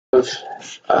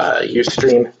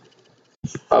Ustream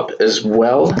up as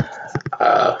well.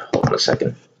 Hold on a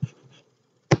second.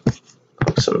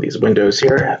 Some of these windows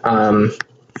here.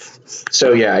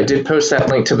 So yeah, I did post that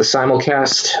link to the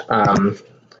simulcast.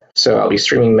 So I'll be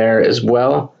streaming there as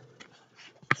well.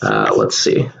 Let's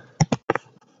see.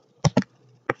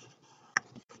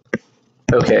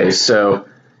 Okay, so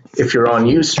if you're on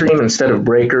Ustream instead of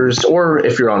Breakers, or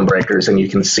if you're on Breakers and you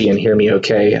can see and hear me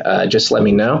okay, just let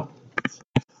me know.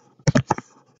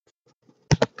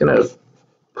 I'm gonna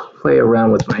play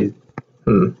around with my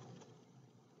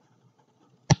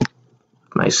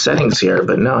settings here,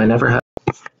 but no, I never had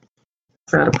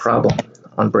a problem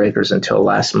on Breakers until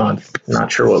last month.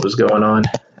 Not sure what was going on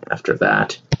after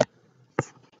that,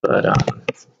 but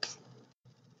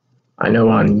I know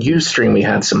on Ustream we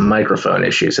had some microphone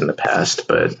issues in the past,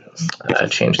 but I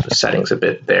changed the settings a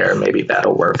bit there. Maybe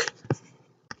that'll work.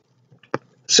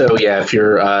 So yeah, if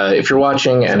you're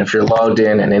watching and if you're logged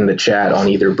in and in the chat on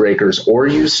either Breakers or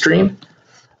Ustream,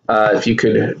 if you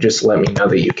could just let me know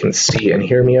that you can see and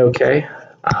hear me okay.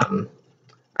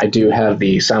 I do have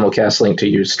the simulcast link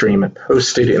to Ustream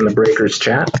posted in the Breakers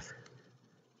chat,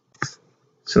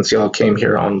 since y'all came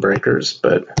here on Breakers,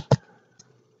 but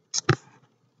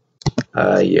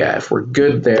yeah, if we're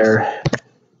good there,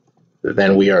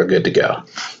 then we are good to go.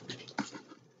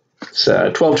 It's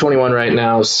 12:21 right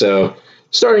now, so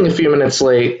starting a few minutes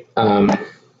late,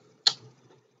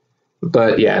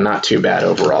 but yeah, not too bad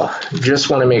overall.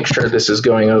 Just want to make sure this is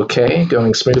going okay,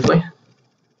 going smoothly.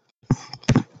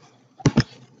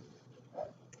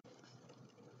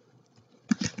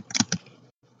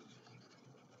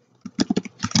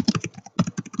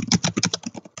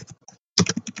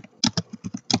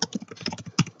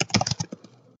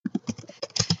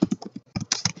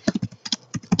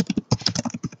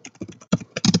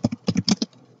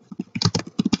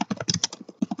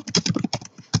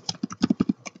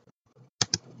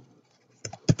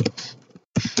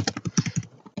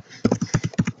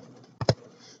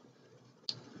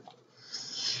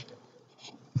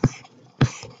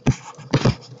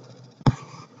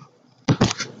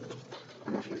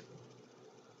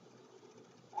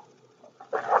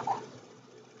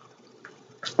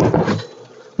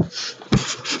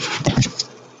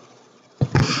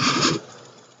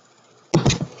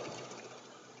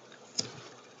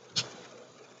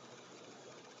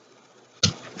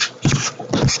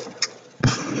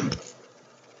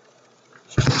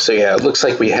 So yeah, it looks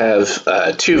like we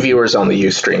have 2 viewers on the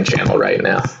Ustream channel right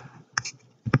now.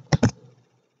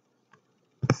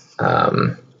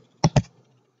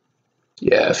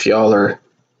 Yeah, if y'all are,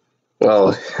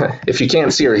 well, if you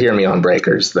can't see or hear me on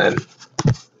Breakers, then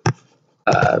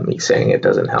me saying it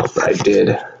doesn't help, but I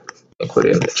did include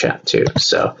it in the chat too.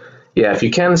 So yeah, if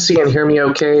you can see and hear me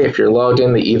okay, if you're logged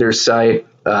in to either site,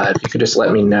 if you could just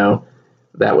let me know,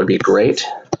 that would be great.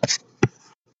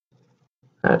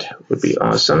 That would be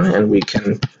awesome, and we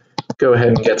can go ahead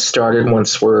and get started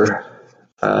once we're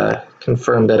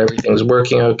confirmed that everything's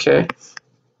working okay.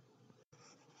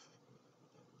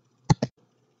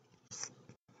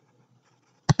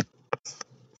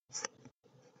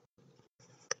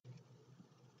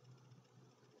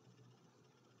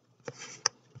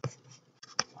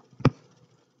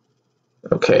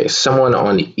 Okay, someone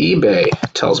on eBay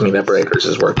tells me that Breakers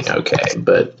is working okay,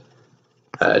 but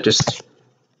just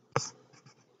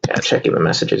checking the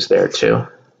messages there too.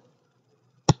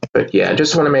 But yeah,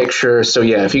 just want to make sure. So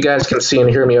yeah, if you guys can see and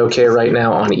hear me okay right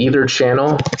now on either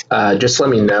channel, just let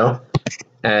me know,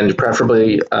 and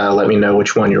preferably let me know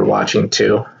which one you're watching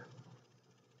too.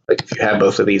 Like if you have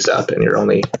both of these up and you're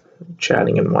only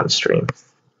chatting in one stream.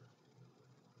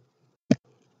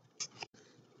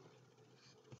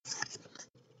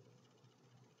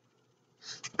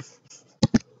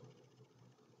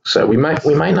 So we might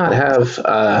not have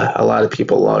a lot of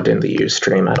people logged into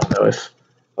Ustream. I don't know if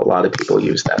a lot of people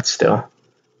use that still.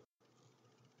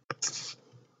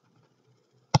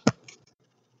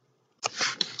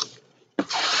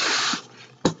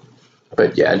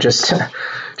 But yeah, just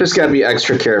got to be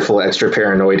extra careful, extra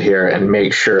paranoid here, and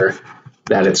make sure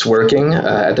that it's working.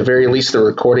 At the very least, the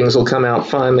recordings will come out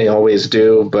fine. They always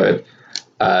do. But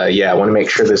yeah, I want to make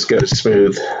sure this goes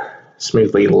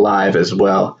smoothly live as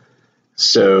well.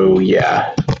 So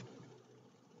yeah,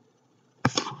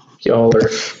 if y'all are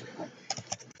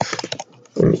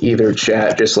in either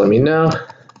chat, just let me know.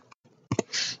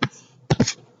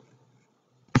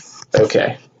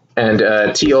 Okay,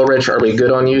 and T. Ulrich, are we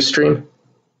good on Ustream?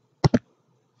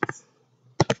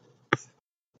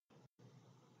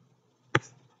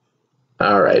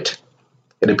 All right,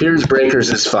 it appears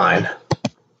Breakers is fine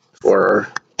for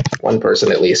one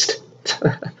person at least.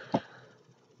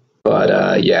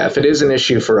 But yeah, if it is an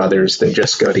issue for others, then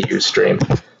just go to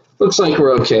Ustream. Looks like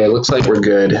we're okay. Looks like we're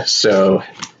good. So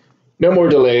no more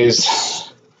delays.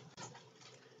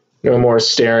 No more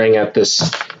staring at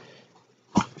this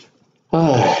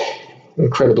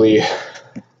incredibly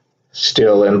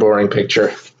still and boring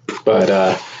picture.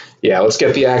 But yeah, let's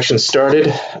get the action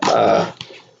started.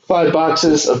 5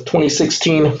 boxes of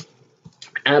 2016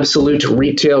 Absolute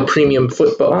Retail Premium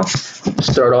Football.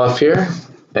 Start off here.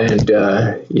 And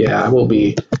yeah, we'll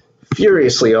be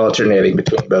furiously alternating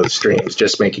between both streams,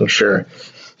 just making sure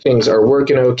things are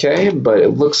working okay. But it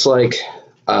looks like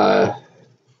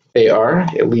they are.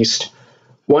 At least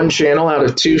one channel out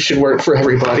of 2 should work for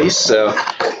everybody. So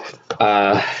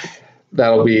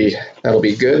that'll be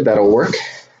good. That'll work.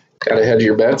 Gotta hedge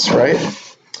your bets, right?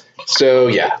 So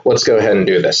yeah, let's go ahead and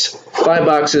do this. 5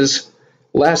 boxes,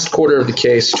 last quarter of the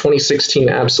case, 2016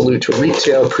 Absolute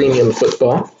Retail Premium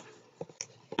Football.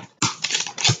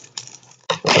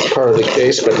 That's part of the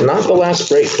case, but not the last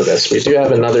break for this. We do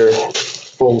have another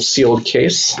full sealed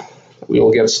case we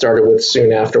will get started with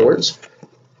soon afterwards.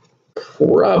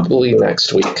 Probably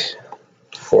next week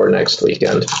or next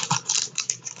weekend.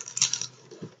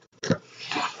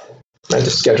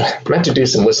 Meant to do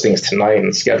some listings tonight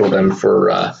and schedule them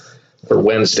for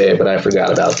Wednesday, but I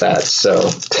forgot about that. So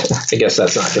I guess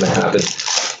that's not going to happen.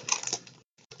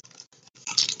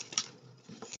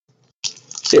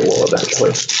 It will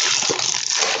eventually.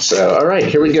 So all right,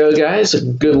 here we go, guys.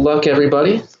 Good luck,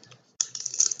 everybody.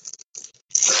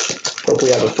 Hope we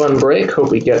have a fun break.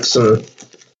 Hope we get some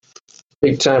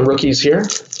big time rookies here.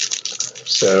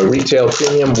 So retail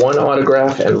premium, 1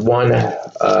 autograph and 1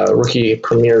 rookie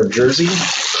premier jersey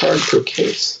card per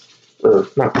case, or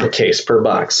not per case, per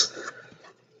box.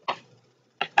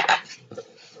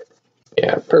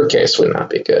 Yeah, per case would not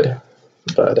be good,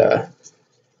 but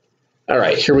all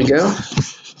right, here we go.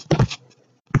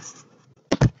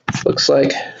 Looks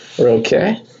like we're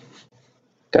okay.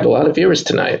 Got a lot of viewers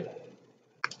tonight.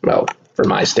 Well, for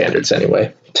my standards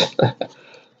anyway.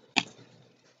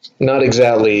 Not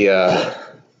exactly,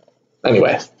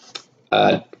 anyway.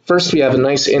 First, we have a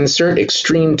nice insert,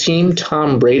 Extreme Team,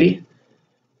 Tom Brady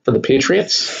for the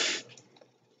Patriots.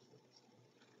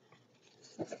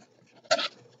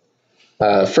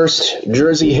 First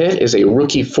jersey hit is a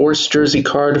rookie force jersey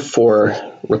card for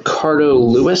Ricardo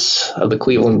Lewis of the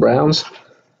Cleveland Browns.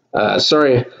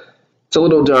 Sorry, it's a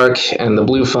little dark and the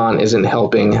blue font isn't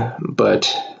helping,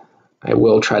 but I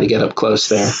will try to get up close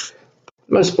there.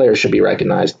 Most players should be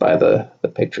recognized by the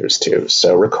pictures too.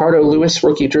 So Ricardo Lewis,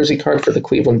 rookie jersey card for the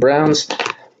Cleveland Browns.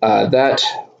 That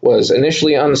was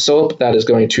initially unsold. That is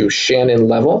going to Shannon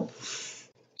Level.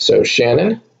 So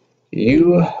Shannon,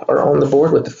 you are on the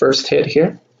board with the first hit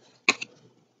here.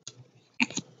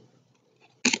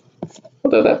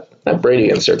 Although that Brady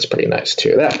insert's pretty nice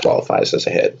too. That qualifies as a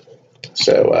hit.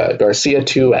 So Garcia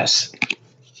 2S.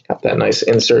 Got that nice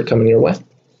insert coming your way.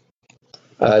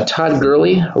 Todd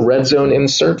Gurley, red zone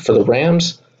insert for the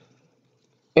Rams.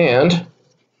 And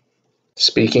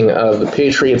speaking of the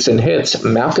Patriots and hits,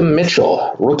 Malcolm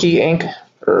Mitchell, Rook Ink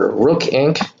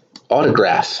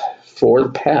autograph for the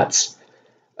Pats.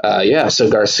 Yeah, so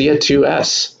Garcia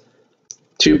 2S.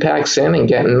 2 packs in and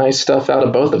getting nice stuff out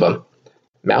of both of them.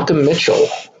 Malcolm Mitchell,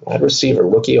 wide receiver,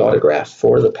 rookie autograph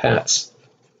for the Pats.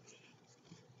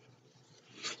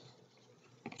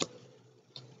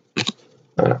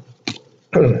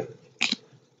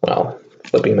 Well,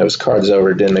 flipping those cards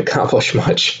over didn't accomplish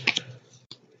much.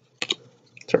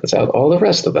 Turns out all the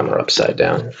rest of them are upside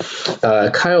down.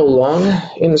 Kyle Long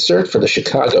insert for the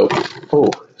Chicago.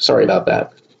 Oh, sorry about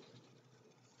that.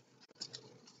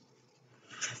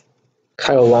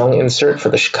 Kyle Long insert for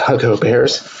the Chicago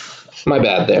Bears. My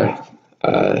bad there.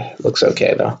 Looks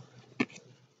okay though.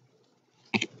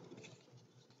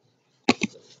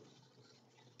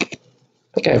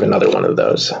 I think I have another one of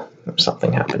those.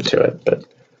 Something happened to it, but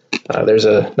there's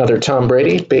another Tom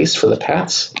Brady base for the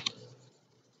Pats.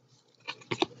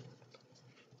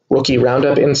 Rookie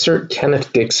roundup insert,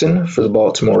 Kenneth Dixon for the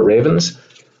Baltimore Ravens.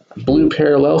 Blue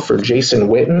parallel for Jason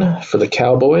Witten for the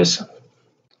Cowboys.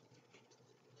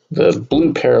 The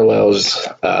blue parallels,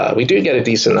 we do get a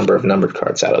decent number of numbered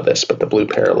cards out of this, but the blue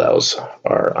parallels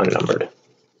are unnumbered.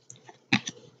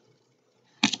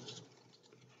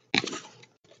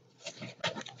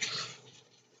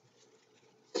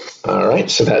 All right,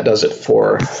 so that does it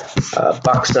for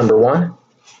box number 1.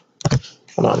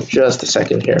 Hold on just a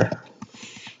second here.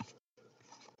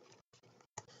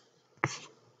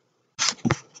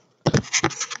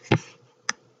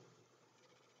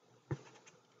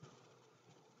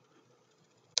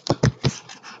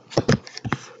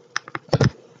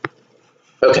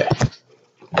 Okay.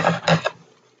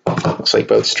 like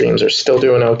both streams are still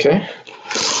doing okay.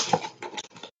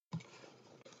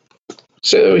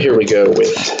 So here we go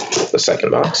with the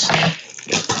second box.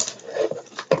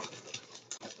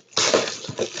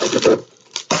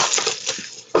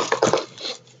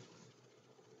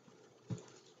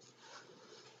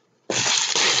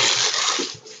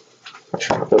 Not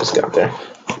sure what those got there.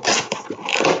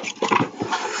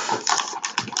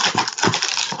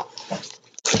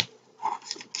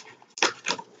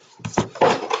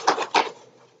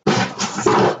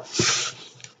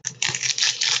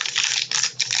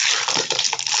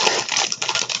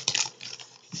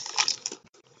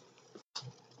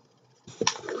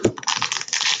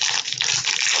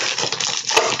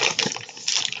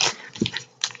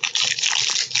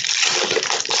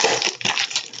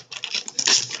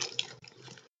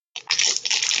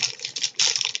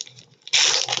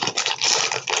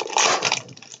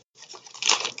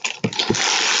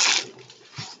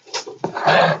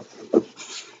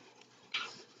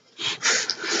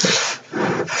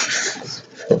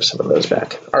 Some of those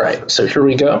back. All right, so here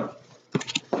we go.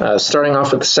 Starting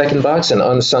off with the second box, an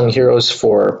unsung heroes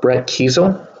for Brett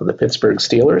Kiesel of the Pittsburgh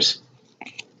Steelers.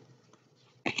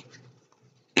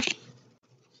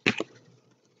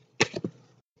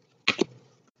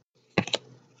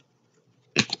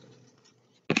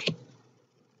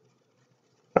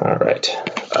 All right,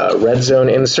 red zone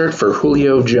insert for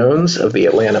Julio Jones of the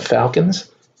Atlanta Falcons.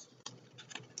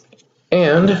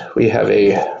 And we have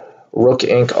a Rook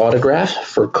Ink autograph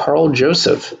for Carl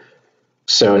Joseph.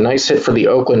 So nice hit for the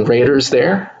Oakland Raiders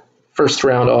there. First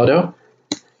round auto.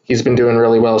 He's been doing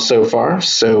really well so far.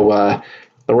 So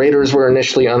the Raiders were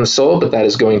initially unsold, but that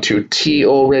is going to T.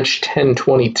 Ulrich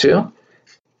 1022.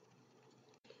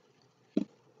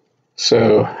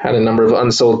 So had a number of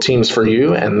unsold teams for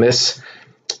you, and this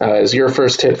is your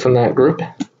first hit from that group.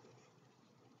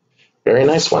 Very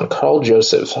nice one. Carl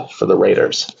Joseph for the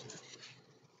Raiders.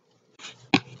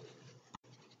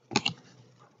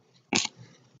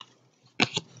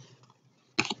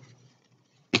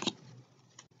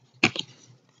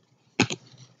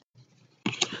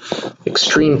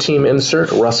 Extreme Team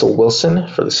insert, Russell Wilson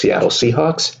for the Seattle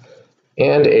Seahawks.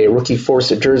 And a Rookie Force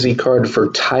jersey card for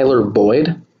Tyler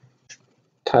Boyd.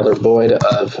 Tyler Boyd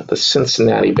of the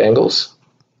Cincinnati Bengals.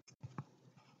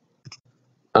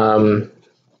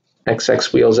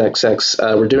 XX Wheels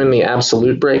XX. We're doing the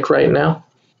absolute break right now.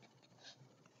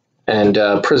 And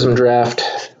Prizm Draft,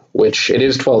 which it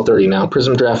is 12:30 now.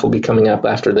 Prizm Draft will be coming up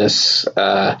after this.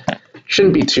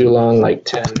 Shouldn't be too long, like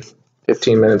 10,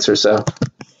 15 minutes or so.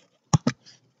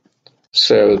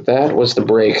 So that was the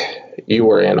break you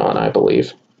were in on, I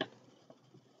believe.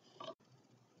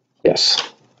 Yes.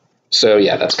 So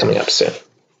yeah, that's coming up soon.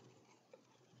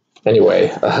 Anyway,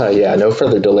 yeah, no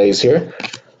further delays here.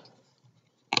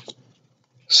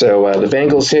 So the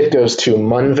Bengals hit goes to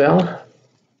Munvel.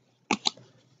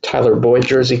 Tyler Boyd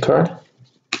jersey card.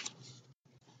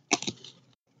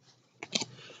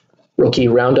 Rookie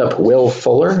Roundup Will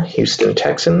Fuller, Houston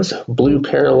Texans. Blue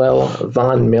Parallel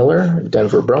Von Miller,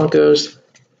 Denver Broncos.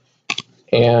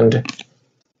 And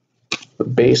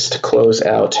base to close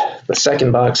out the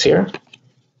second box here.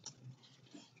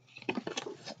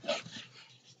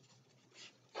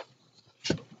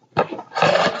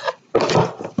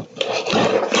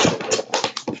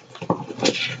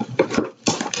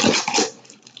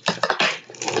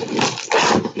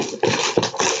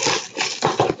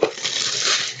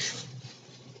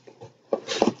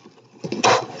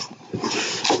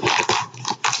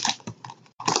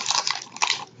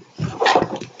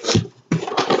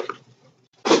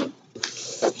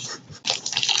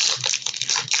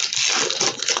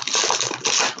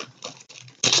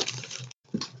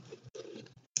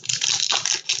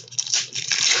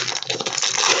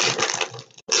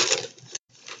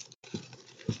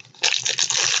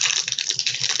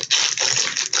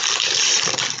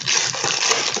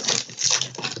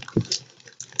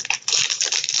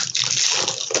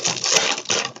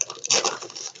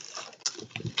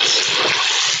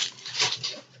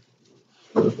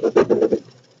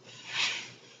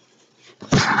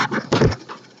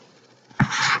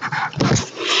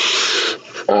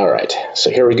 All right, so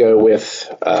here we go with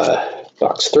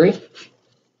box 3.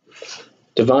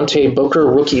 Devontae Booker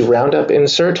rookie roundup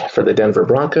insert for the Denver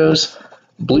Broncos.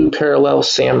 Blue parallel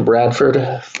Sam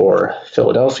Bradford for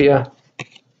Philadelphia.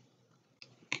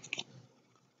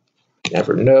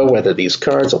 Never know whether these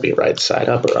cards will be right side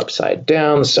up or upside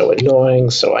down. So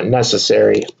annoying, so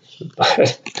unnecessary,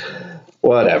 but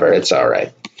whatever, it's all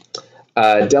right.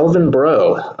 Delvin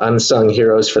Breaux, unsung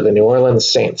heroes for the New Orleans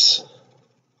Saints.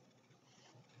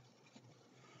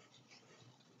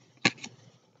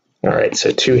 All right, so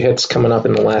 2 hits coming up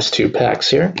in the last 2 packs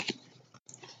here.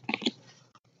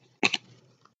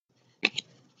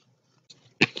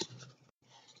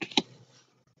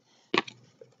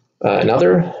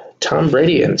 Another Tom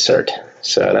Brady insert.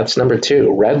 So that's number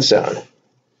 2, red zone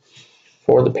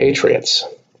for the Patriots.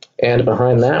 And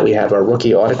behind that, we have our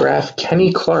rookie autograph,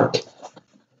 Kenny Clark.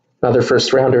 Another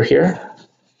first rounder here,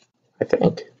 I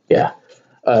think. Yeah.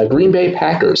 Green Bay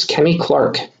Packers, Kenny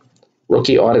Clark,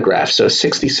 rookie autograph. So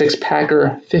 66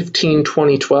 Packer,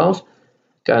 15/20/12.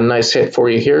 Got a nice hit for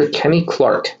you here, Kenny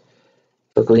Clark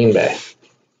for Green Bay.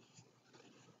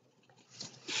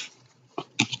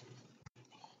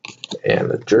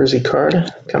 And the jersey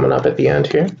card coming up at the end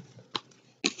here.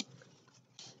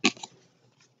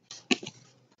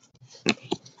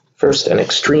 First, an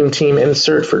Extreme Team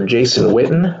insert for Jason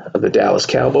Witten of the Dallas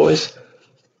Cowboys.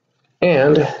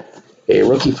 And a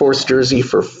Rookie Force jersey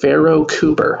for Pharoh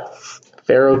Cooper.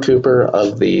 Pharoh Cooper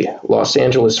of the Los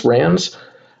Angeles Rams.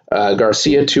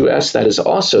 Garcia 2S, that is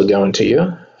also going to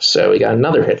you. So we got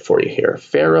another hit for you here.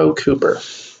 Pharoh Cooper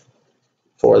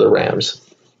for the Rams.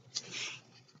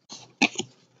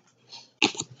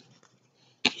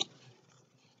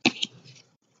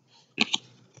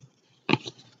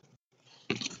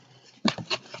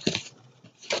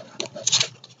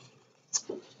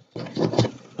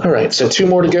 All right, so 2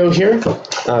 more to go here.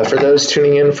 For those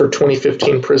tuning in for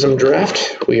 2015 Prizm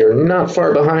Draft, we are not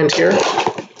far behind here.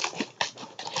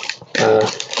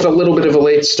 Had a little bit of a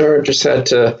late start, just had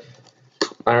to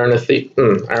iron a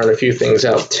few things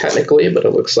out technically, but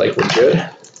it looks like we're good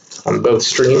on both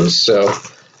streams. So,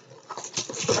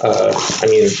 I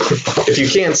mean, if you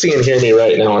can't see and hear me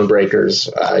right now on Breakers,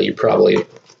 you probably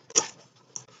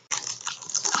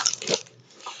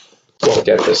won't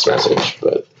get this message,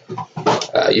 but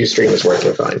Ustream is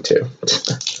working fine too.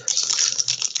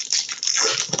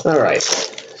 All right,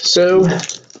 so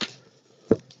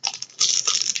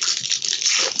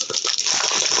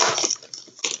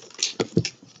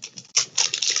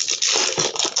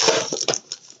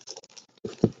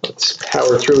let's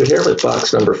power through here with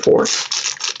box number 4.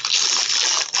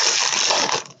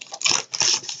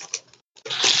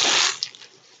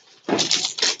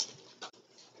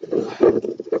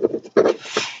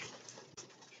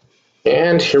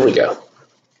 And here we go.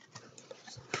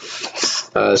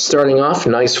 Starting off,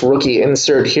 nice rookie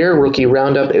insert here. Rookie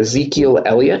roundup, Ezekiel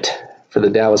Elliott for the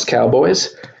Dallas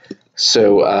Cowboys.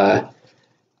 So,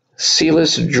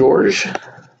 Silas George,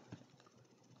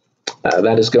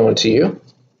 that is going to you.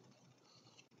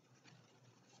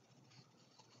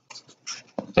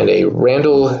 And a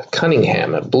Randall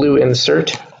Cunningham, a blue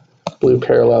insert, blue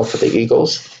parallel for the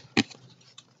Eagles.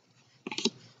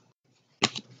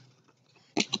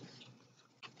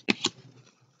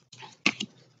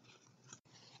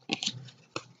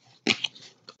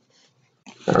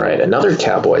 All right, another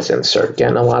Cowboys insert,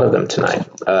 getting a lot of them tonight.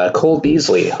 Cole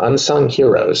Beasley, Unsung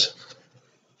Heroes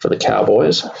for the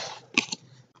Cowboys.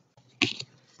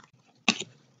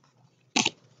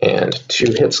 And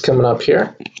 2 hits coming up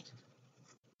here.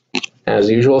 As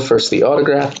usual, first the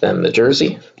autograph, then the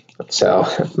jersey. That's how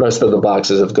most of the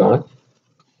boxes have gone.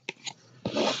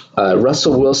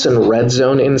 Russell Wilson red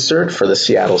zone insert for the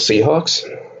Seattle Seahawks.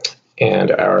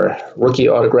 And our rookie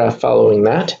autograph following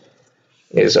that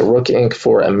is a Rook ink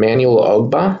for Emmanuel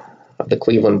Ogbah of the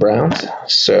Cleveland Browns.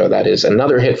 So that is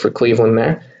another hit for Cleveland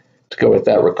there to go with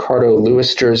that Ricardo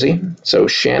Lewis jersey. So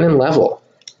Shannon Level.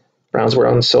 Browns were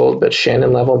unsold, but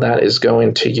Shannon Level, that is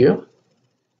going to you.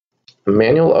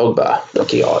 Emmanuel Ogbah,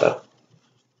 rookie auto.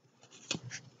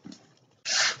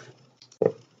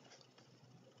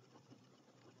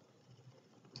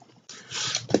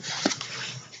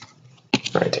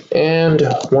 All right, and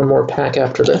one more pack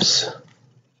after this.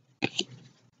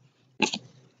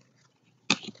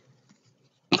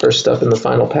 First up in the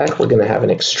final pack, we're going to have an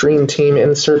Extreme Team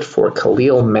insert for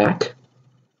Khalil Mack.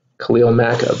 Khalil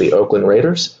Mack of the Oakland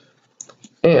Raiders.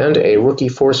 And a Rookie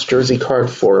Force jersey card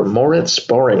for Moritz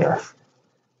Böhringer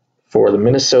for the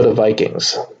Minnesota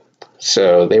Vikings.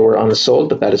 So they were unsold,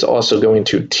 but that is also going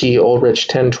to T. Ulrich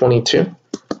 1022.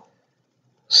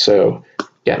 So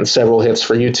getting several hits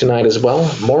for you tonight as well.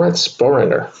 Moritz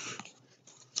Böhringer.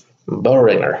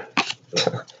 Böhringer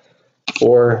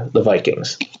for the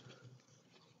Vikings.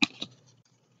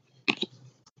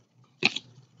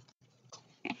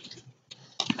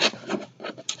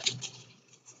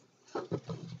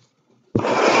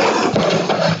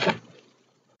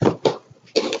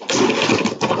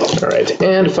 All right,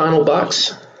 and final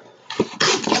box.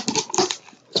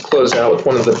 Let's close out with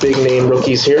one of the big name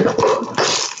rookies here.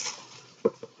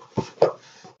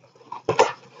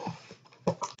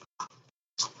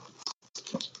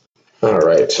 All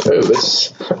right, oh,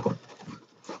 this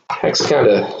hex kind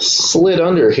of slid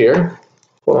under here.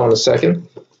 Hold on a second.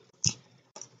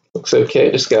 Looks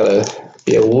okay, just gotta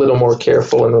be a little more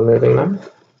careful in removing them.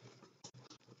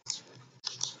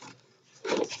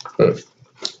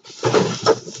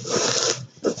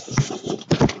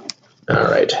 All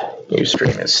right,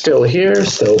 Ustream is still here,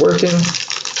 still working.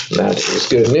 That is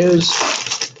good news.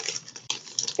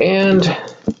 And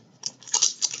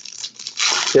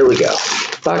here we go,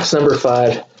 box number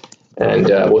 5, and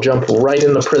we'll jump right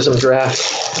in the Prizm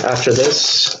draft after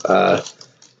this.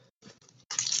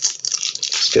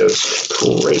 This goes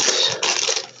great.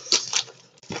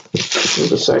 Do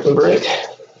the second break.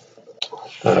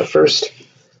 First,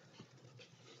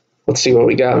 let's see what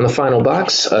we got in the final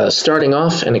box. Starting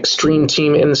off, an Extreme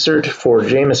Team insert for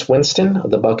Jameis Winston of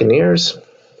the Buccaneers,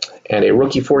 and a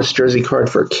Rookie Force jersey card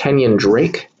for Kenyon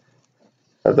Drake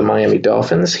of the Miami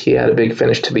Dolphins. He had a big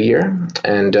finish to the year.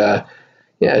 And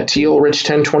yeah, T. Ulrich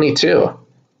 1022.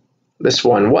 This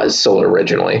one was sold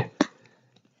originally.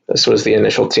 This was the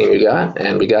initial team we got,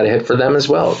 and we got a hit for them as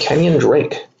well. Kenyon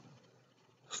Drake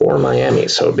for Miami.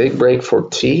 So a big break for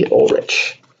T.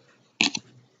 Ulrich.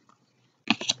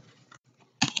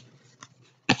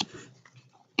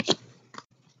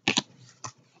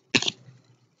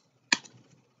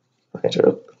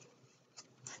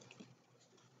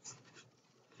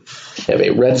 We have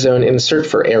a red zone insert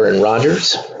for Aaron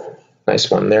Rodgers. Nice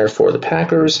one there for the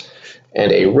Packers.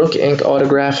 And a Rook Ink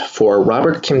autograph for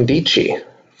Robert Nkemdiche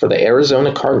for the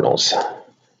Arizona Cardinals.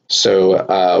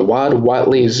 So Wad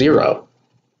Watley 0.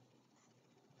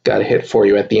 Got a hit for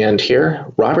you at the end here.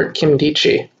 Robert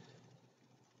Nkemdiche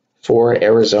for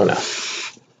Arizona.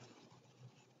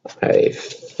 I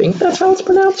think that's how it's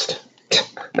pronounced.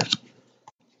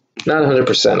 Not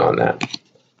 100% on that.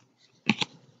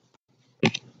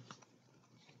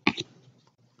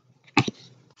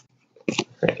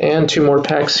 Right, and 2 more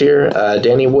packs here.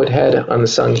 Danny Woodhead,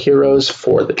 Unsung Heroes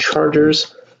for the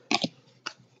Chargers.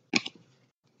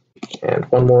 And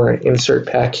 1 more insert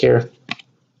pack here.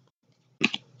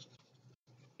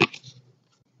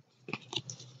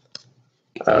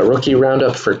 Rookie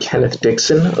Roundup for Kenneth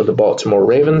Dixon of the Baltimore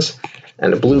Ravens.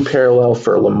 And a blue parallel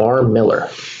for Lamar Miller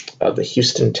of the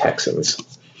Houston Texans.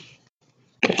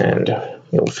 And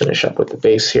we'll finish up with the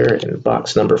base here in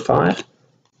box number 5.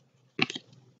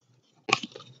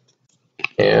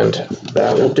 And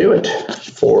that will do it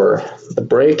for the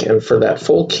break and for that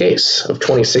full case of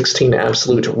 2016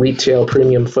 Absolute Retail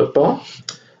Premium Football.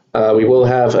 We will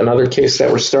have another case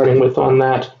that we're starting with on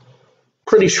that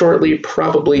pretty shortly,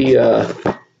 probably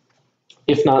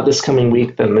if not this coming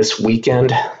week, then this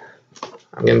weekend.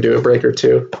 I'm going to do a break or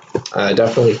 2.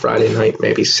 Definitely Friday night,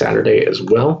 maybe Saturday as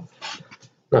well.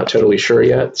 Not totally sure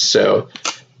yet, so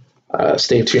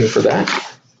stay tuned for that.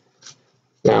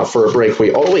 Now, for a break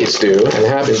we always do, and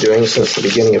have been doing since the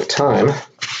beginning of time,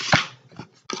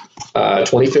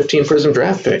 2015 Prizm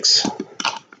Draft Picks.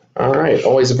 All right,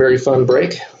 always a very fun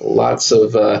break. Lots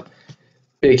of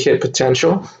big hit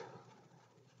potential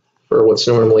for what's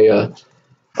normally a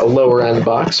lower end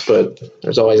box, but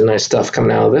there's always nice stuff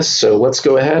coming out of this. So let's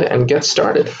go ahead and get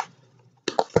started.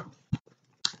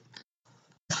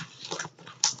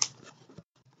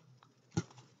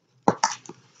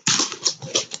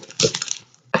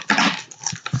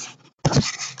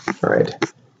 All right,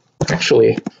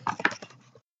 actually,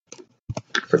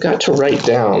 forgot to write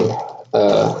down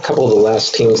a couple of the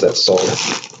last teams that sold.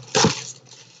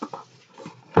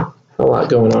 A lot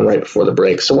going on right before the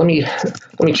break, so let me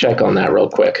check on that real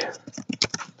quick.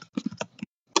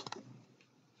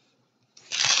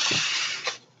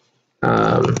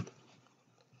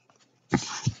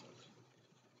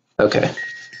 Okay.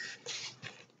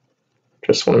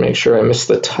 Just want to make sure I missed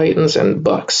the Titans and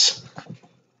Bucks.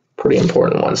 Pretty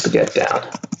important ones to get down.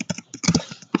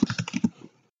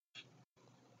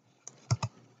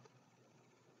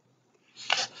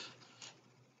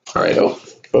 All right, oh,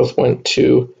 both went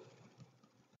to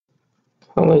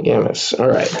Polygamous. All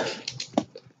right.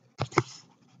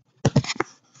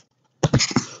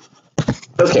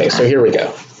 Okay, so here we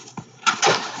go.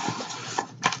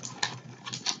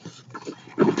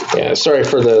 Yeah, sorry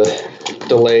for the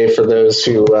delay for those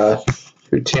who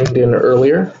tuned in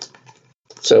earlier.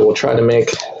 So we'll try to make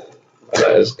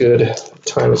as good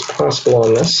time as possible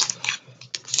on this.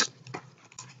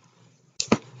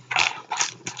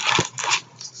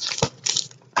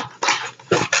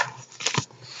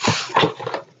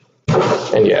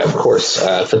 And yeah, of course,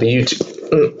 for the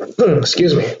YouTube,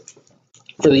 excuse me,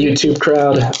 for the YouTube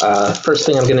crowd, first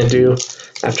thing I'm going to do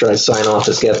after I sign off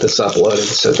is get this uploaded,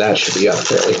 so that should be up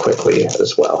fairly quickly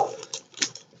as well.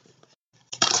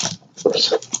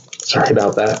 Oops, sorry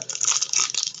about that.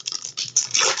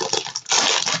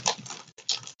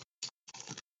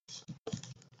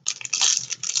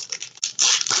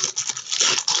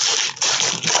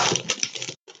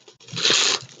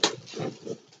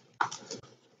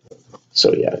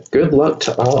 So yeah, good luck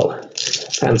to all.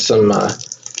 Had some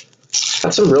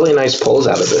really nice pulls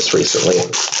out of this recently.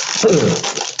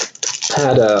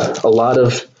 Had a lot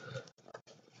of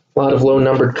low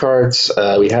numbered cards.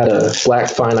 We had a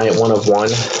black finite 1 of 1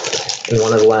 in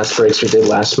one of the last breaks we did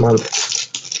last month.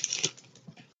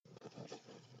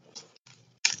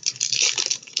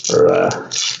 We're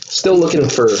still looking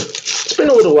for. It's been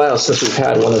a little while since we've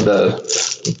had one of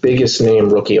the biggest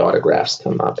name rookie autographs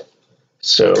come up,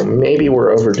 so maybe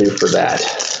we're overdue for that.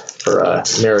 For a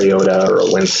Mariota or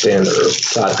a Winston or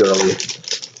Todd Gurley,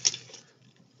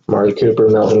 Amari Cooper,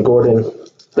 Melvin Gordon,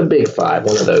 the big five,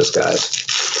 one of those guys.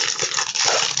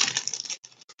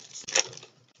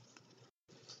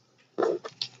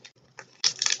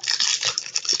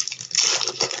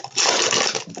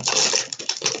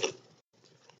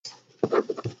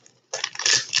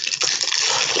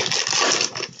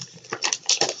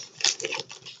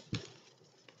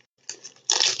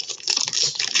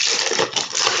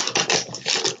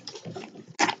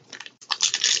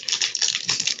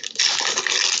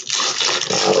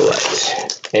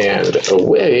 And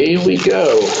away we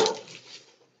go.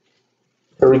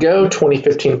 Here we go,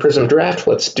 2015 Prizm Draft.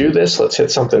 Let's do this. Let's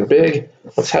hit something big.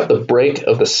 Let's have the break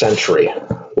of the century.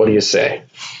 What do you say?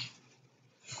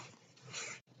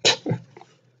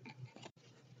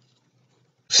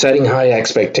 Setting high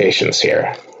expectations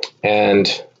here.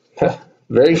 And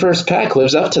very first pack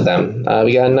lives up to them.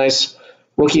 We got a nice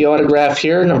rookie autograph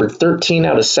here, number 13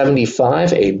 out of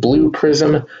 75, a blue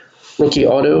Prizm rookie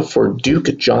auto for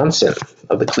Duke Johnson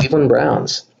of the Cleveland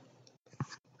Browns.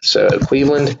 So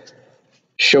Cleveland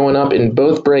showing up in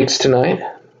both breaks tonight.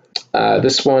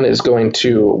 This one is going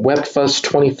to Webfuss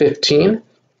 2015.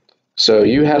 So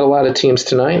you had a lot of teams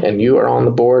tonight, and you are on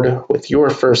the board with your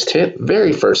first hit,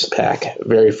 very first pack,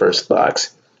 very first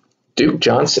box. Duke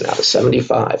Johnson out of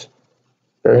 75.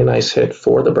 Very nice hit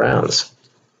for the Browns.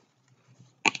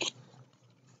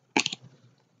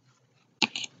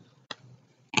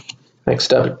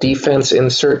 Next up, defense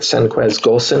insert, Senquez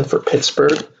Golson for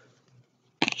Pittsburgh.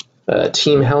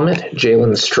 Team helmet,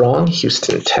 Jalen Strong,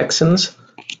 Houston Texans.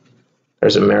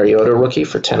 There's a Mariota rookie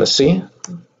for Tennessee.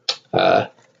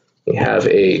 We have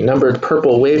a numbered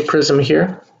purple wave prism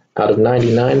here, out of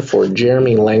 99 for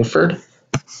Jeremy Langford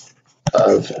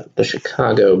of the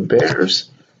Chicago Bears.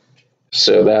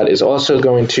 So that is also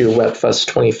going to Webfuss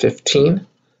 2015.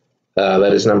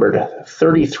 That is numbered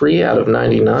 33 out of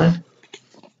 99.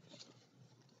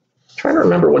 Trying to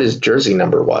remember what his jersey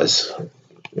number was.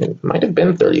 It might have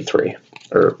been 33,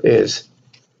 or is.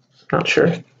 Not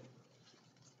sure.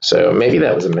 So maybe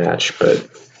that was a match, but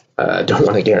don't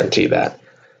want to guarantee that.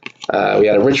 We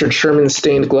had a Richard Sherman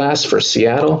stained glass for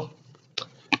Seattle.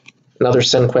 Another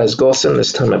Senquez Golson,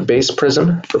 this time a base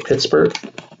prism for Pittsburgh.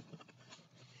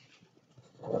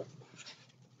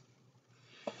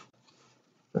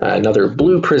 Another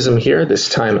blue prism here, this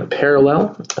time a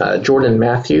parallel. Jordan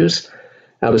Matthews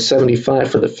out of 75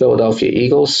 for the Philadelphia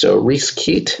Eagles. So Reese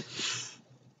Keat,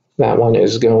 that one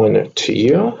is going to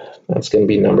you. That's going to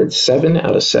be numbered 7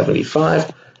 out of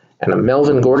 75. And a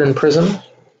Melvin Gordon prism.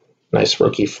 Nice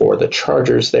rookie for the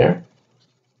Chargers there.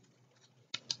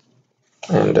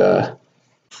 And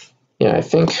yeah, I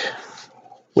think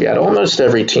we had almost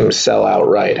every team sell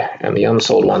outright, and the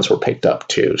unsold ones were picked up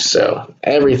too. So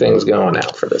everything's going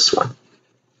out for this one.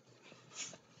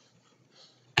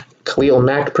 Khalil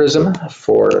Mack prism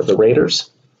for the Raiders.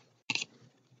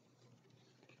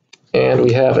 And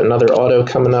we have another auto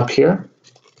coming up here.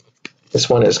 This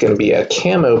one is going to be a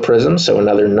camo prism, so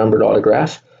another numbered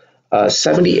autograph.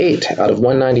 78 out of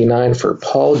 199 for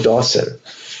Paul Dawson.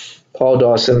 Paul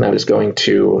Dawson, that is going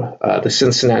to the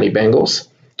Cincinnati Bengals,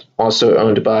 also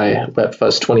owned by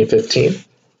Webfuss 2015.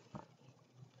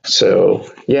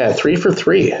 So, yeah, 3 for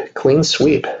 3. Clean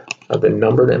sweep of the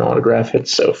numbered and autograph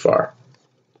hits so far.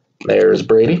 There's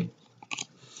Brady.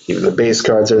 Even the base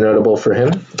cards are notable for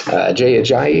him. Jay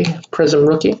Ajayi, Prism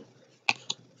rookie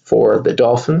for the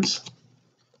Dolphins.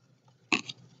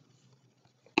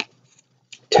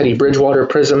 Teddy Bridgewater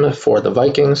Prism for the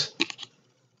Vikings.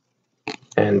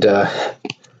 And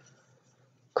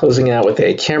closing out with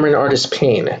a Cameron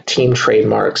Artis-Payne Team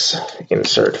Trademarks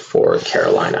insert for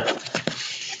Carolina.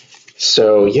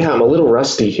 So, yeah, I'm a little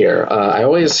rusty here. I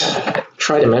always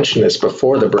try to mention this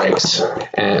before the breaks,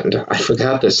 and I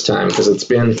forgot this time because it's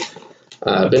been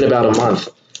about a month.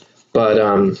 But,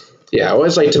 yeah, I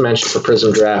always like to mention for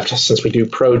Prizm Draft, since we do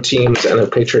pro teams and they're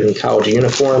pictured in college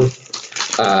uniform,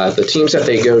 the teams that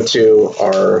they go to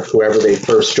are whoever they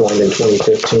first joined in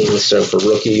 2015. So for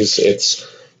rookies, it's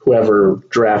whoever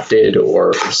drafted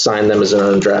or signed them as an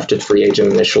undrafted free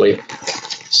agent initially.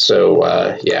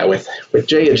 So yeah, with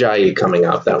Jay Ajayi coming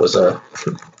up, that was an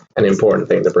important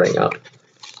thing to bring up.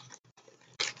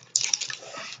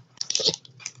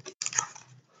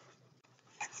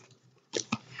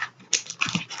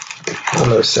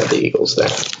 Almost said the Eagles there.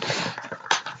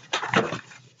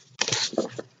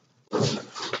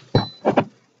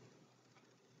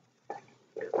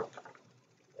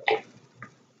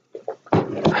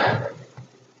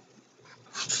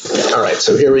 All right,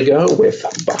 so here we go with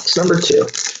box number 2.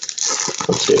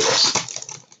 Let's do this.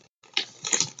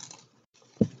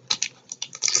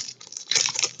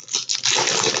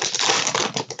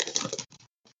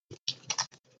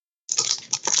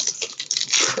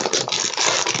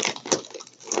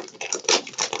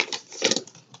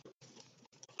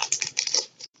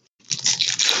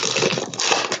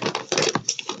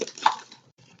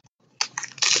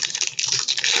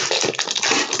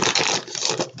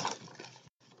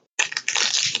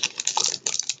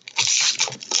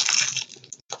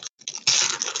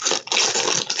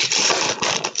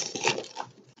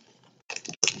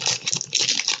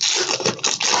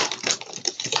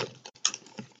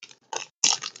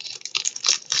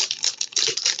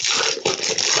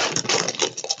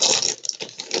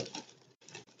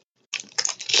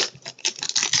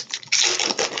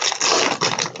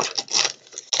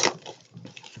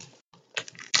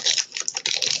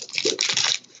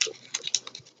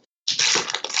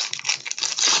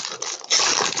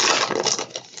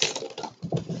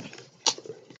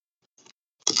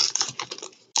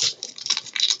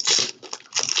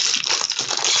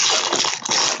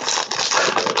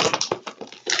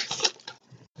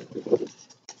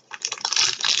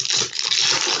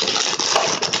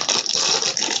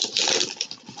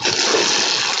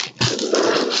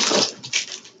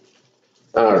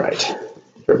 All right,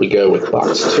 here we go with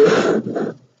box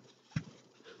 2.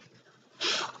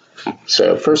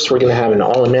 So first we're going to have an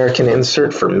All-American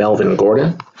insert for Melvin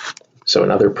Gordon. So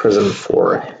another Prizm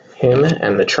for him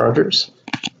and the Chargers.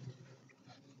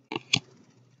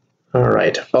 All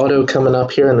right, auto coming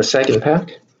up here in the second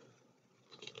pack.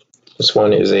 This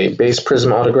one is a base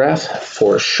Prizm autograph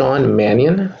for Sean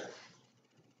Mannion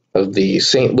of the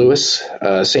St.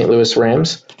 Louis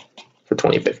Rams for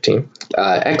 2015.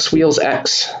 X Wheels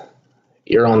X,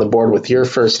 you're on the board with your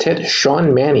first hit.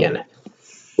 Sean Mannion,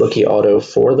 rookie auto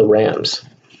for the Rams.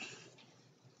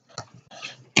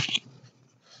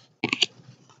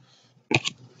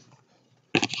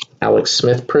 Alex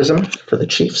Smith Prizm for the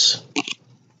Chiefs.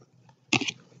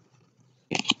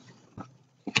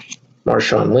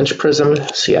 Marshawn Lynch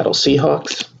Prizm, Seattle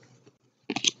Seahawks.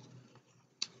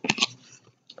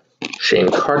 Shane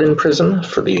Carden Prizm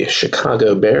for the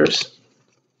Chicago Bears.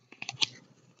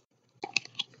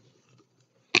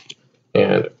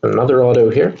 And another auto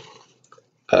here.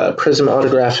 Prizm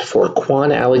autograph for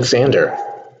Quan Alexander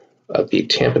of the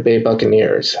Tampa Bay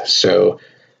Buccaneers. So,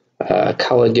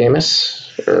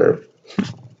 Kalagamis, or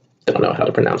I don't know how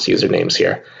to pronounce usernames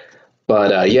here.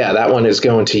 But yeah, that one is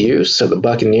going to you. So the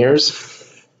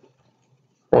Buccaneers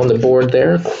are on the board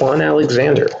there. Quan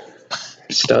Alexander,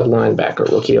 stud linebacker,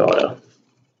 rookie auto,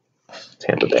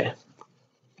 Tampa Bay.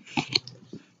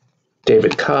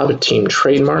 David Cobb, team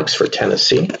trademarks for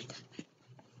Tennessee.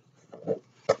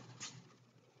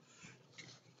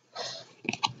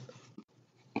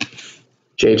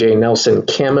 J.J. Nelson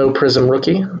Camo Prizm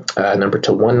rookie, number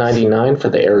to 199 for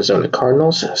the Arizona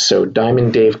Cardinals. So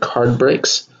Diamond Dave card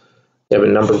breaks. We have a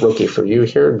number rookie for you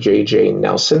here, J.J.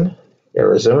 Nelson,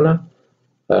 Arizona.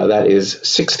 That is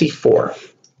 64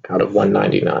 out of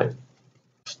 199.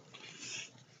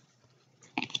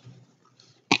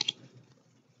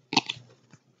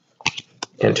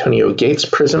 Antonio Gates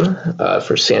Prizm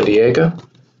for San Diego.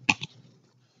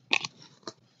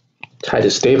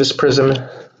 Titus Davis Prizm,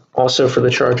 also for the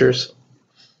Chargers.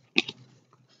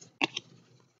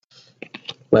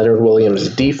 Leonard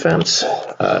Williams defense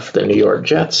for the New York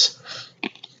Jets.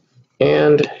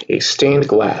 And a stained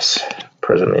glass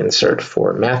Prizm insert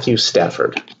for Matthew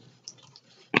Stafford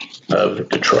of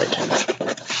Detroit.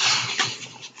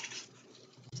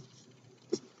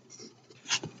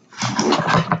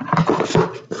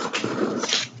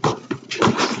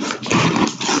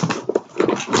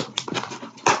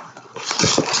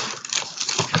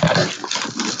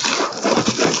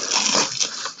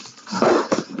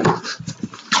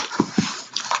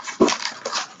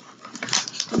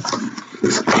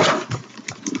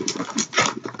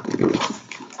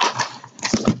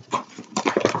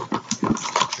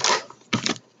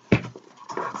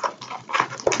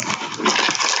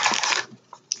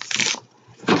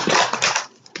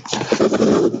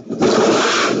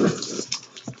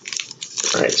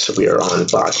 All right, so we are on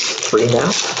box 3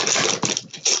 now.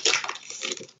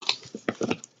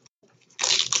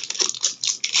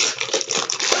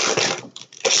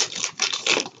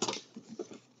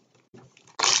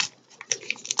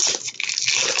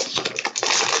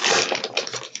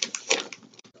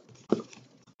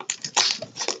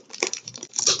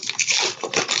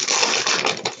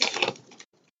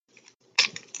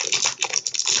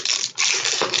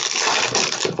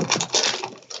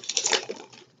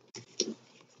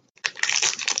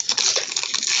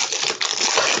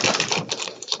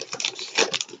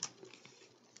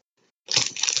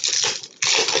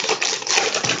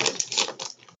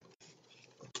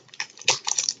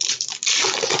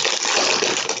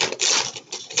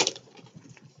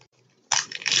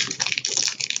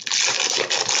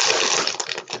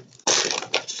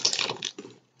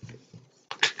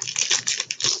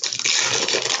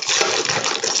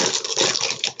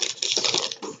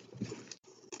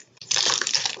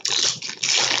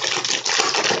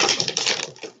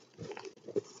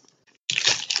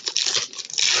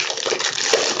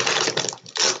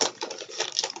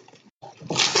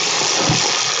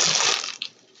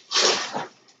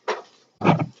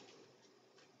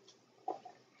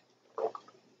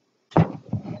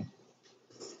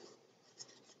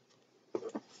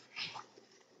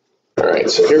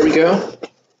 so here we go.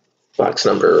 Box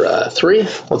number 3.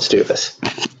 Let's do this.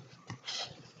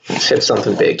 Let's hit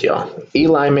something big, y'all.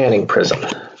 Eli Manning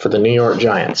Prizm for the New York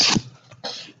Giants.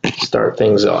 Start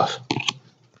things off.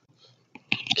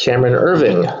 Cameron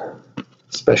Irving,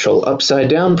 special upside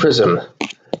down Prizm,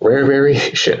 rare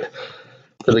variation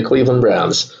for the Cleveland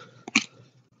Browns.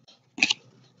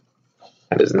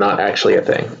 That is not actually a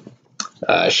thing.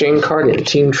 Shane Carden,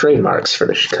 team trademarks for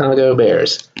the Chicago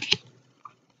Bears.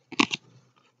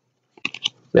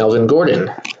 Melvin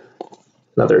Gordon,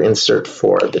 another insert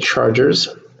for the Chargers.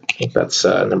 I think that's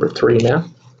number 3 now.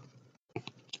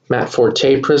 Matt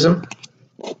Forte Prizm,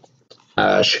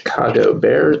 Chicago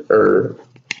Bears,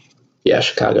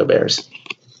 Chicago Bears.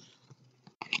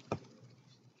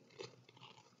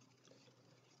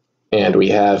 And we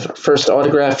have first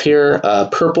autograph here,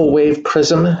 Purple Wave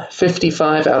Prizm,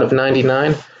 55 out of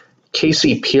 99.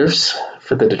 Casey Pierce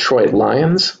for the Detroit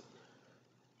Lions.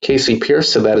 Casey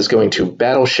Pierce, so that is going to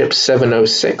Battleship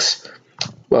 706.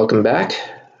 Welcome back.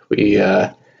 We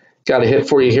got a hit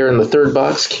for you here in the third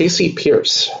box. Casey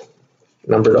Pierce,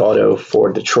 numbered auto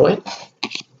for Detroit.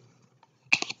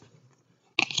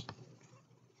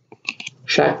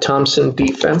 Shaq Thompson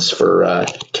defense for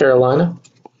Carolina.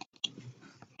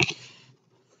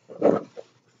 All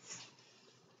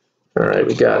right,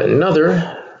 we got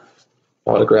another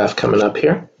autograph coming up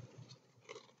here.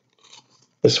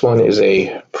 This one is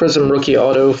a Prizm rookie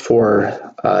auto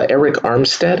for Eric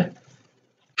Armstead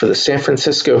for the San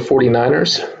Francisco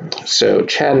 49ers. So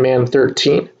Chadman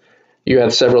 13, you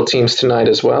had several teams tonight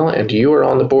as well, and you are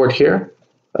on the board here.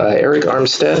 Eric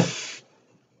Armstead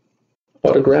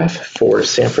autograph for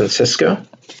San Francisco.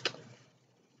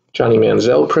 Johnny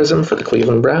Manziel Prizm for the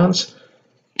Cleveland Browns.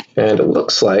 And it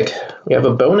looks like we have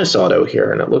a bonus auto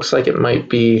here, and it looks like it might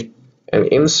be an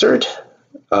insert.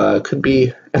 Could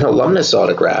be an alumnus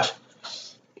autograph.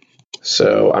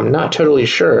 So I'm not totally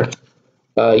sure.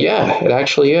 Yeah, it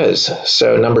actually is.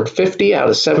 So numbered 50 out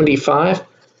of 75,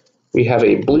 we have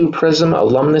a blue Prizm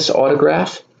alumnus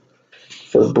autograph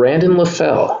for Brandon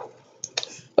LaFell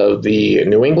of the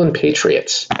New England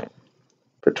Patriots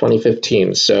for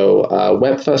 2015. So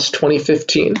Webfest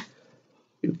 2015.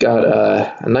 You've got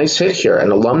a nice hit here,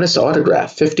 an alumnus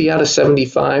autograph, 50 out of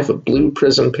 75, a blue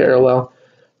Prizm parallel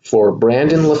for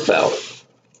Brandon LaFell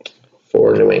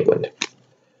for New England.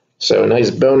 So a nice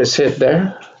bonus hit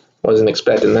there. Wasn't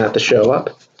expecting that to show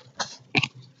up.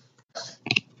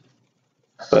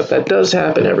 But that does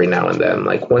happen every now and then,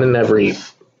 like one in every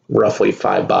roughly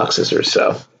 5 boxes or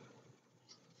so.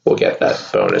 We'll get that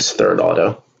bonus third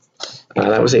auto.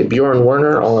 That was a Bjorn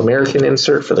Werner All-American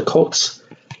insert for the Colts.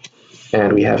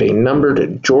 And we have a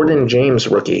numbered Jordan James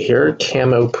rookie here,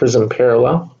 Camo Prizm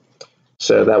Parallel.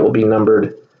 So that will be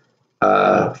numbered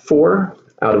 4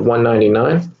 out of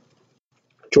 199.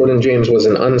 Jordan James was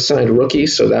an unsigned rookie,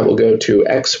 so that will go to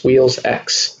X Wheels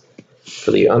X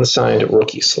for the unsigned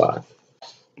rookie slot.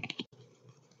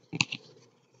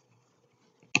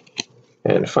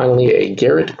 And finally, a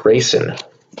Garrett Grayson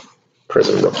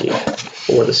Prizm rookie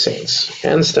for the Saints.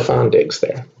 And Stephon Diggs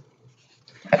there.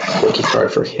 Rookie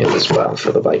card for him as well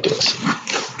for the Vikings.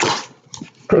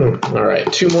 All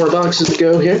right, 2 more boxes to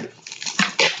go here.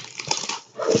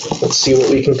 Let's see what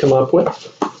we can come up with.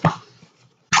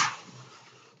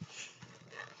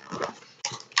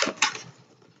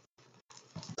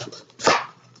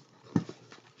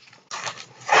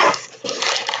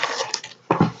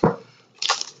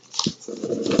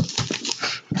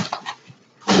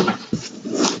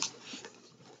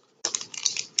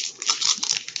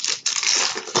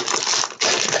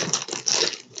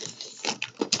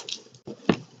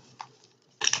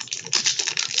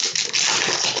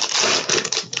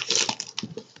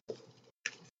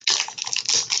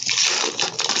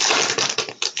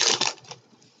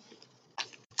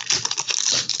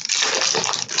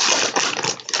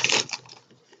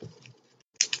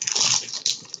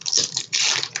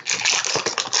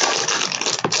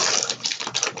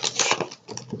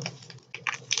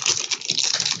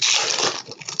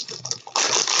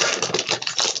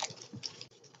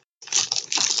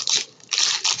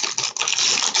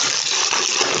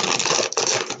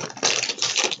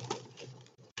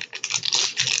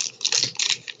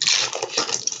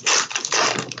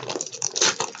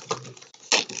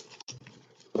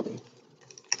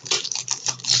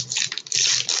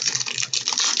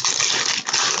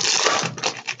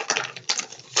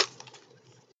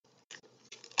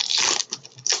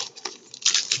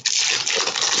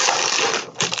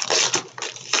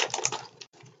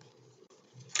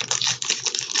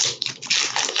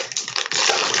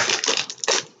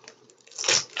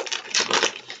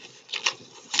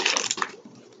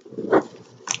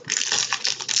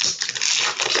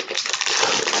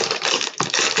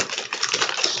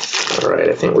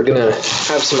 everything. We're gonna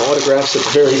have some autographs at the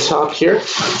very top here.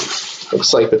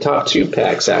 Looks like the top 2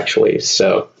 packs, actually.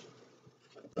 So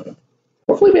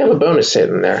hopefully we have a bonus hit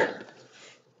in there.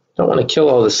 Don't want to kill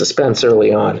all the suspense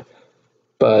early on.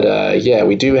 But yeah,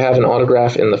 we do have an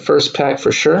autograph in the first pack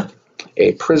for sure.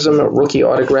 A Prizm rookie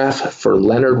autograph for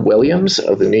Leonard Williams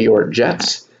of the New York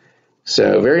Jets.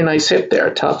 So very nice hit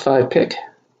there. Top 5 pick.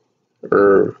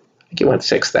 Or I think he went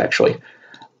 6th, actually.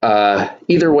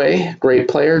 Either way, great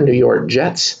player, New York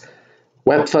Jets.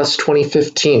 Webfuss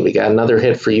 2015, we got another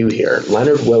hit for you here.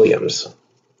 Leonard Williams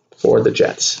for the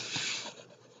Jets.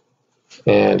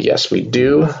 And yes, we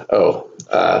do.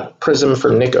 Prizm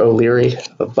for Nick O'Leary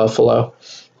of Buffalo.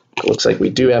 It looks like we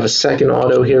do have a second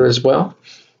auto here as well.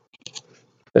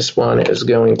 This one is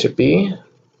going to be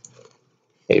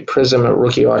a Prizm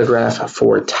rookie autograph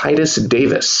for Titus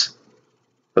Davis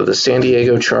of the San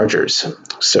Diego Chargers.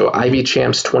 So Ivy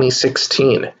Champs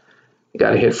 2016. We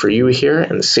got a hit for you here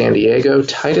in San Diego,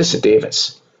 Titus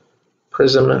Davis.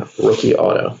 Prizm rookie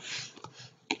auto.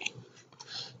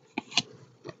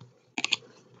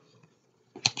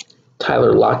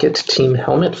 Tyler Lockett team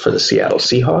helmet for the Seattle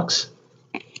Seahawks.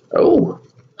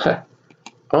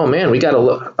 Oh man, we got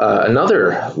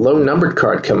another low numbered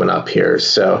card coming up here.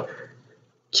 So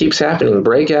keeps happening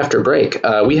break after break.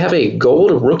 We have a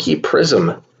gold rookie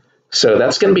Prizm. So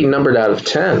that's going to be numbered out of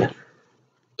 10.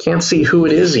 Can't see who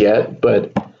it is yet,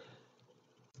 but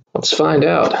let's find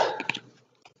out.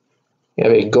 We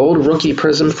have a gold rookie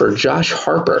Prizm for Josh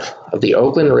Harper of the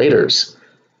Oakland Raiders.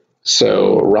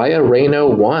 So Raya Reno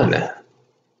 1.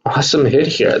 Awesome hit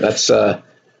here. It's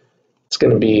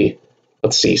going to be,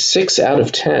 let's see, 6 out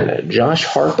of 10. Josh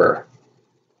Harper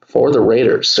for the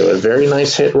Raiders. So a very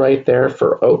nice hit right there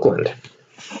for Oakland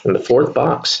in the 4th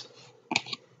box.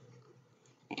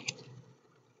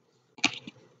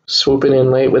 Swooping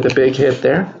in late with a big hit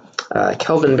there.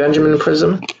 Kelvin Benjamin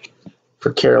Prizm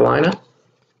for Carolina.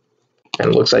 And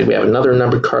it looks like we have another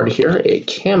numbered card here, a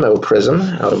camo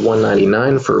Prizm out of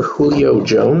 199 for Julio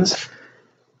Jones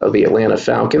of the Atlanta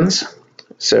Falcons.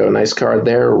 So nice card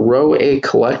there. Row A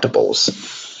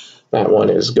Collectibles. That one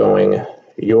is going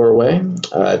your way.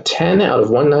 10 out of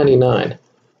 199.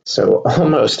 So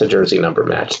almost a jersey number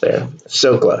match there.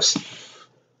 So close.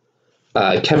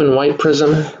 Kevin White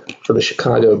Prizm for the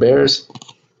Chicago Bears.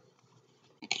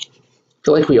 I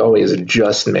feel like we always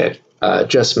just miss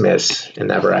and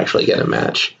never actually get a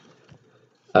match.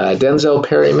 Denzel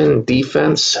Perryman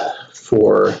defense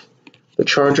for the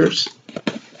Chargers.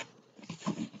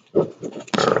 All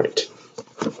right.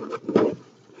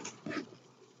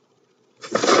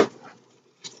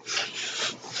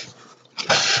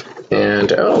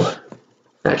 And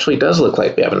actually does look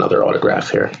like we have another autograph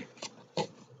here.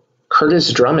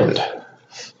 Curtis Drummond.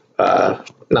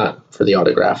 Not for the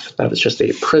autograph. That was just a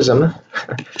Prizm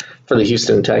for the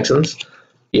Houston Texans.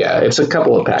 Yeah, it's a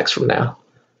couple of packs from now.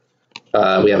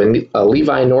 We have a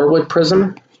Levi Norwood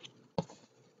Prizm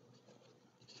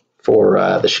for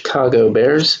the Chicago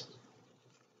Bears.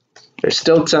 There's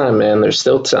still time, man. There's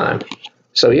still time.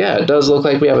 So yeah, it does look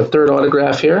like we have a third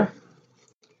autograph here.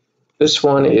 This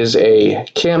one is a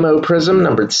camo Prizm,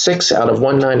 numbered 6 out of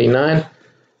 199.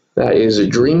 That is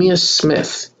Dreamius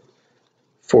Smith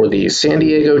for the San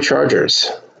Diego Chargers.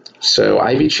 So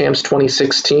Ivy Champs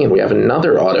 2016. We have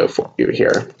another auto for you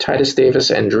here. Titus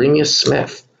Davis and Dreamius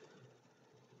Smith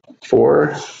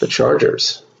for the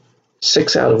Chargers.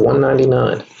 6 out of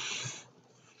 199.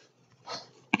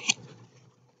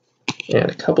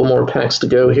 And a couple more packs to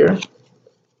go here.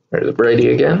 There's Brady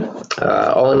again.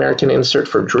 All-American insert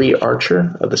for Dree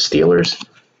Archer of the Steelers.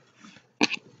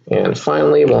 And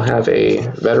finally, we'll have a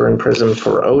veteran Prizm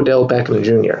for Odell Beckham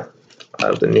Jr.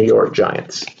 of the New York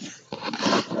Giants.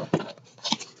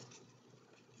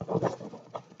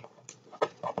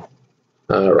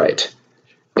 All right.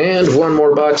 And one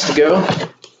more box to go.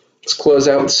 Let's close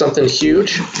out with something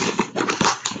huge.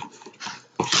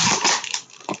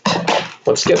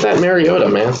 Let's get that Mariota,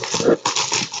 man.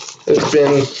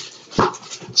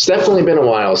 It's definitely been a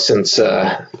while since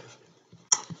a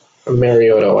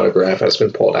Mariota autograph has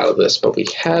been pulled out of this, but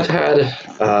we've had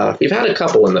a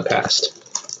couple in the past.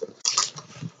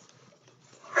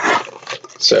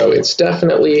 So it's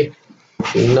definitely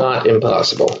not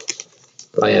impossible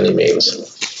by any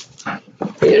means.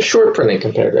 It is short printing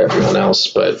compared to everyone else,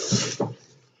 but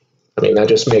I mean that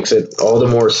just makes it all the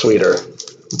more sweeter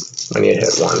when you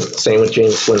hit one. Same with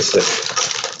James Winston.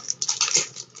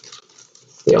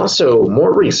 We also,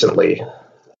 more recently,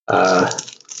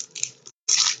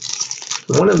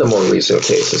 one of the more recent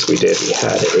cases we did, we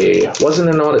had wasn't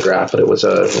an autograph, but it was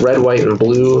a red, white, and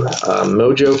blue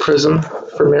Mojo Prizm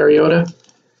for Mariota.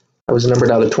 That was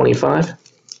numbered out of 25.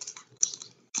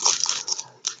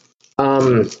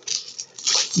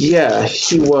 Yeah,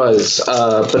 he was.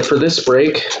 But for this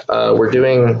break, we're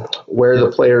doing where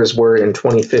the players were in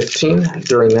 2015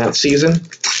 during that season.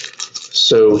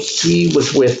 So he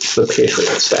was with the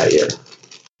Patriots that year.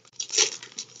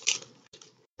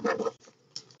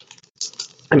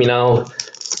 I mean, I'll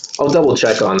double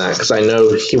check on that because I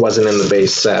know he wasn't in the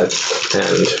base set,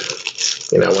 and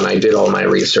when I did all my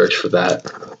research for that,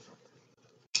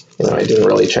 I didn't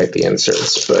really check the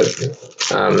inserts.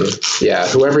 But yeah,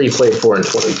 whoever he played for in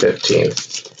 2015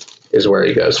 is where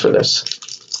he goes for this.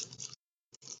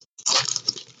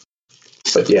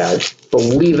 But yeah, I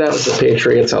believe that was the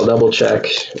Patriots. I'll double check.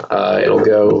 It'll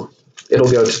go to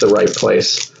the right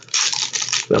place,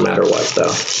 no matter what,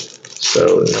 though.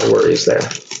 So no worries there.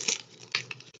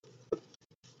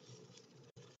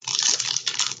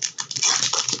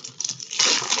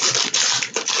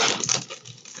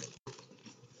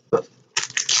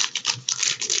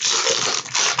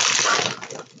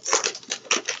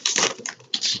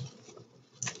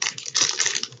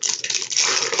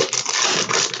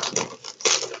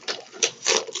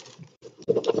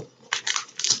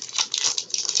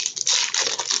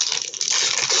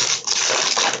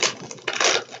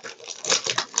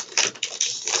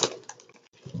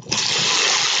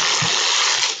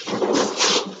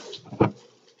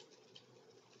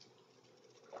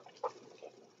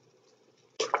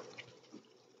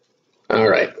 All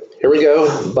right, here we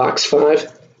go. Box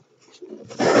 5.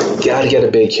 Gotta get a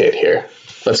big hit here.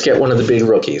 Let's get one of the big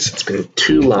rookies. It's been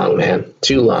too long, man.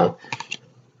 Too long.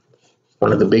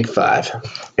 One of the big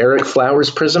 5. Eric Flowers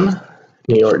Prizm,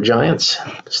 New York Giants,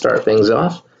 to start things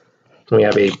off. We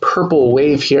have a Purple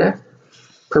Wave here.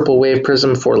 Purple Wave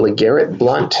Prizm for LeGarrette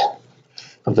Blount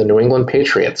of the New England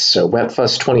Patriots. So Wet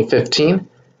Fuss 2015.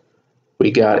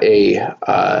 We got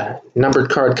a numbered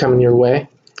card coming your way.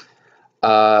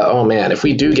 Oh man, if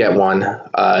we do get one,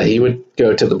 he would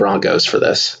go to the Broncos for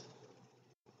this.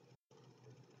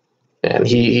 And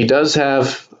he does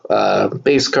have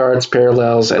base cards,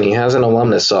 parallels, and he has an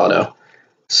alumnus auto.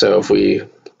 So if we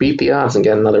beat the odds and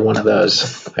get another one of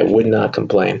those, I would not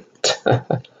complain. So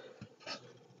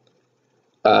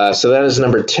that is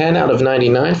number 10 out of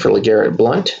 99 for LeGarrette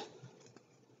Blount.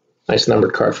 Nice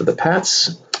numbered card for the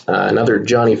Pats. Another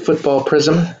Johnny Football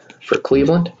Prizm for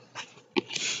Cleveland.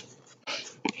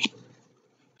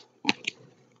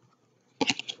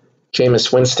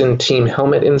 Jameis Winston team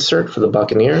helmet insert for the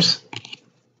Buccaneers.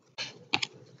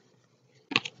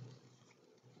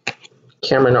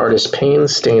 Cameron Artis Payne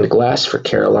stained glass for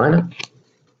Carolina.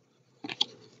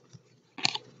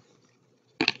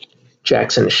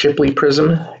 Jackson Shipley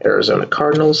Prizm, Arizona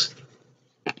Cardinals.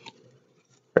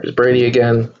 There's Brady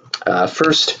again.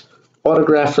 First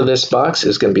autograph for this box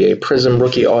is going to be a Prizm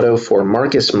rookie auto for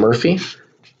Marcus Murphy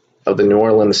of the New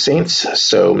Orleans Saints.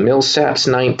 So Millsaps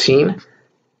 19.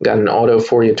 Got an auto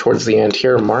for you towards the end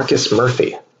here. Marcus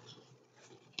Murphy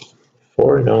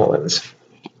for Nolans.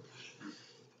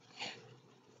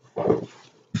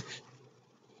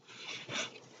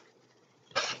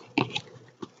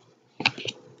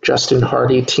 Justin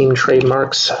Hardy team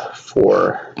trademarks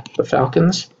for the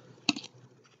Falcons.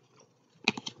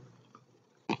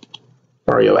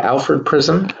 Mario Alford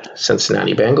Prizm,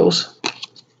 Cincinnati Bengals.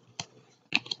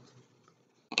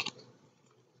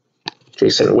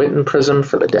 Jason Witten Prizm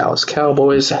for the Dallas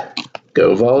Cowboys.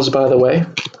 Go Vols, by the way.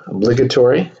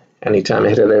 Obligatory anytime a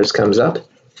hit of theirs comes up.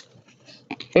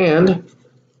 And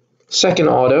second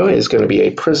auto is going to be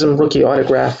a Prizm rookie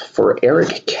autograph for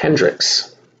Eric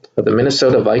Kendricks of the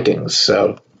Minnesota Vikings.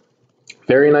 So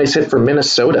very nice hit for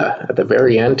Minnesota at the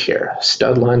very end here.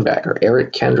 Stud linebacker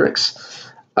Eric Kendricks.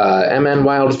 MN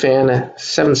Wildfan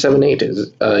 778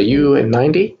 is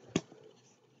U90.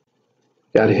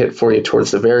 Got a hit for you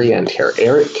towards the very end here.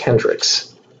 Eric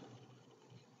Kendricks.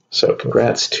 So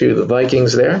congrats to the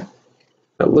Vikings there.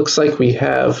 It looks like we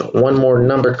have one more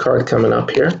numbered card coming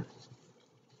up here.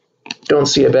 Don't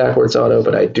see a backwards auto,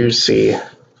 but I do see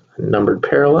a numbered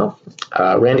parallel.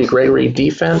 Randy Gregory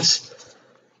defense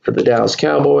for the Dallas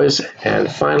Cowboys.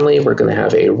 And finally, we're going to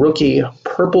have a rookie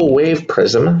Purple Wave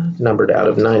Prizm, numbered out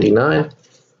of 99,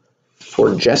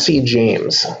 for Jesse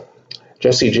James.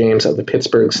 Jesse James of the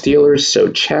Pittsburgh Steelers. So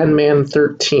Chadman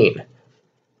 13.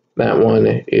 That one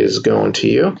is going to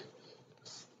you.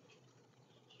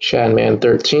 Chadman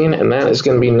 13, and that is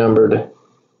going to be numbered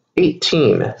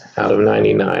 18 out of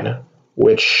 99,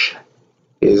 which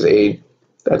is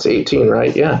that's 18,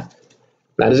 right? Yeah.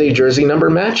 That is a jersey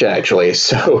number match, actually.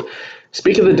 So,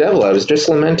 speak of the devil, I was just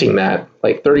lamenting that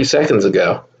like 30 seconds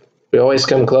ago. We always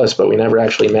come close, but we never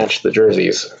actually match the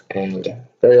jerseys. And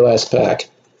very last pack,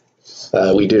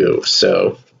 we do.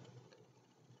 So,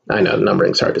 I know the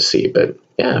numbering's hard to see, but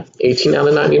Yeah, 18 out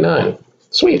of 99.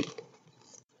 Sweet.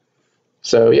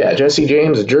 So yeah, Jesse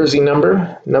James, jersey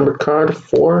numbered card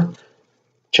for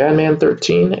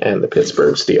Chadman13 and the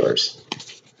Pittsburgh Steelers.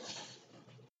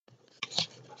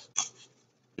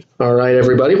 All right,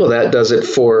 everybody. Well, that does it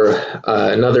for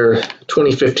another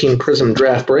 2015 Prizm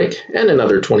draft break and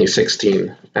another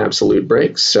 2016 Absolute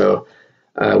break. So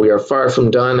we are far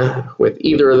from done with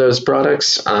either of those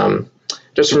products.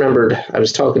 Just remembered, I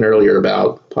was talking earlier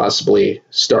about possibly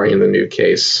starting the new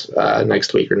case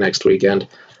next week or next weekend.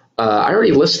 I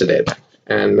already listed it,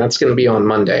 and that's going to be on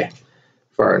Monday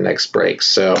for our next break.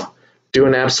 So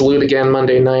doing Absolute again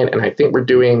Monday night, and I think we're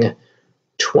doing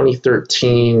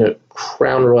 2013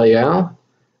 Crown Royale.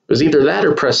 It was either that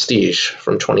or Prestige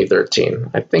from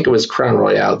 2013. I think it was Crown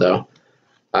Royale, though.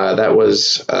 That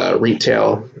was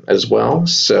retail as well.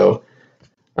 So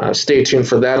stay tuned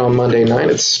for that on Monday night.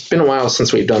 It's been a while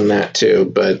since we've done that,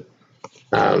 too. But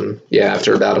yeah,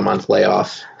 after about a month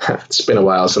layoff, it's been a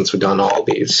while since we've done all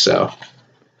these. So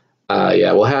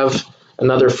yeah, we'll have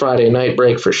another Friday night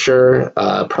break for sure.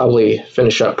 Probably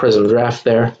finish up Prizm Draft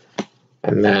there.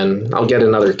 And then I'll get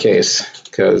another case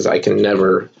because I can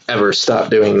never, ever stop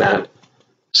doing that.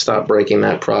 Stop breaking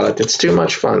that product. It's too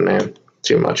much fun, man.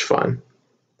 Too much fun.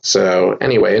 So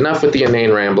anyway, enough with the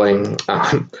inane rambling.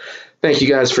 Thank you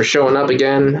guys for showing up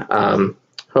again.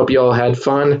 Hope you all had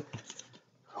fun.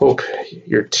 Hope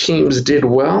your teams did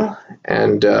well.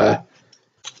 And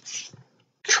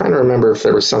trying to remember if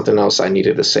there was something else I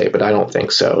needed to say, but I don't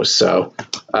think so. So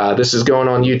this is going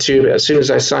on YouTube as soon as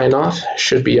I sign off.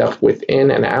 Should be up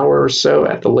within an hour or so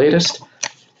at the latest.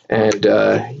 And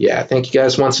yeah, thank you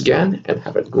guys once again, and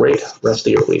have a great rest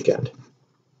of your weekend.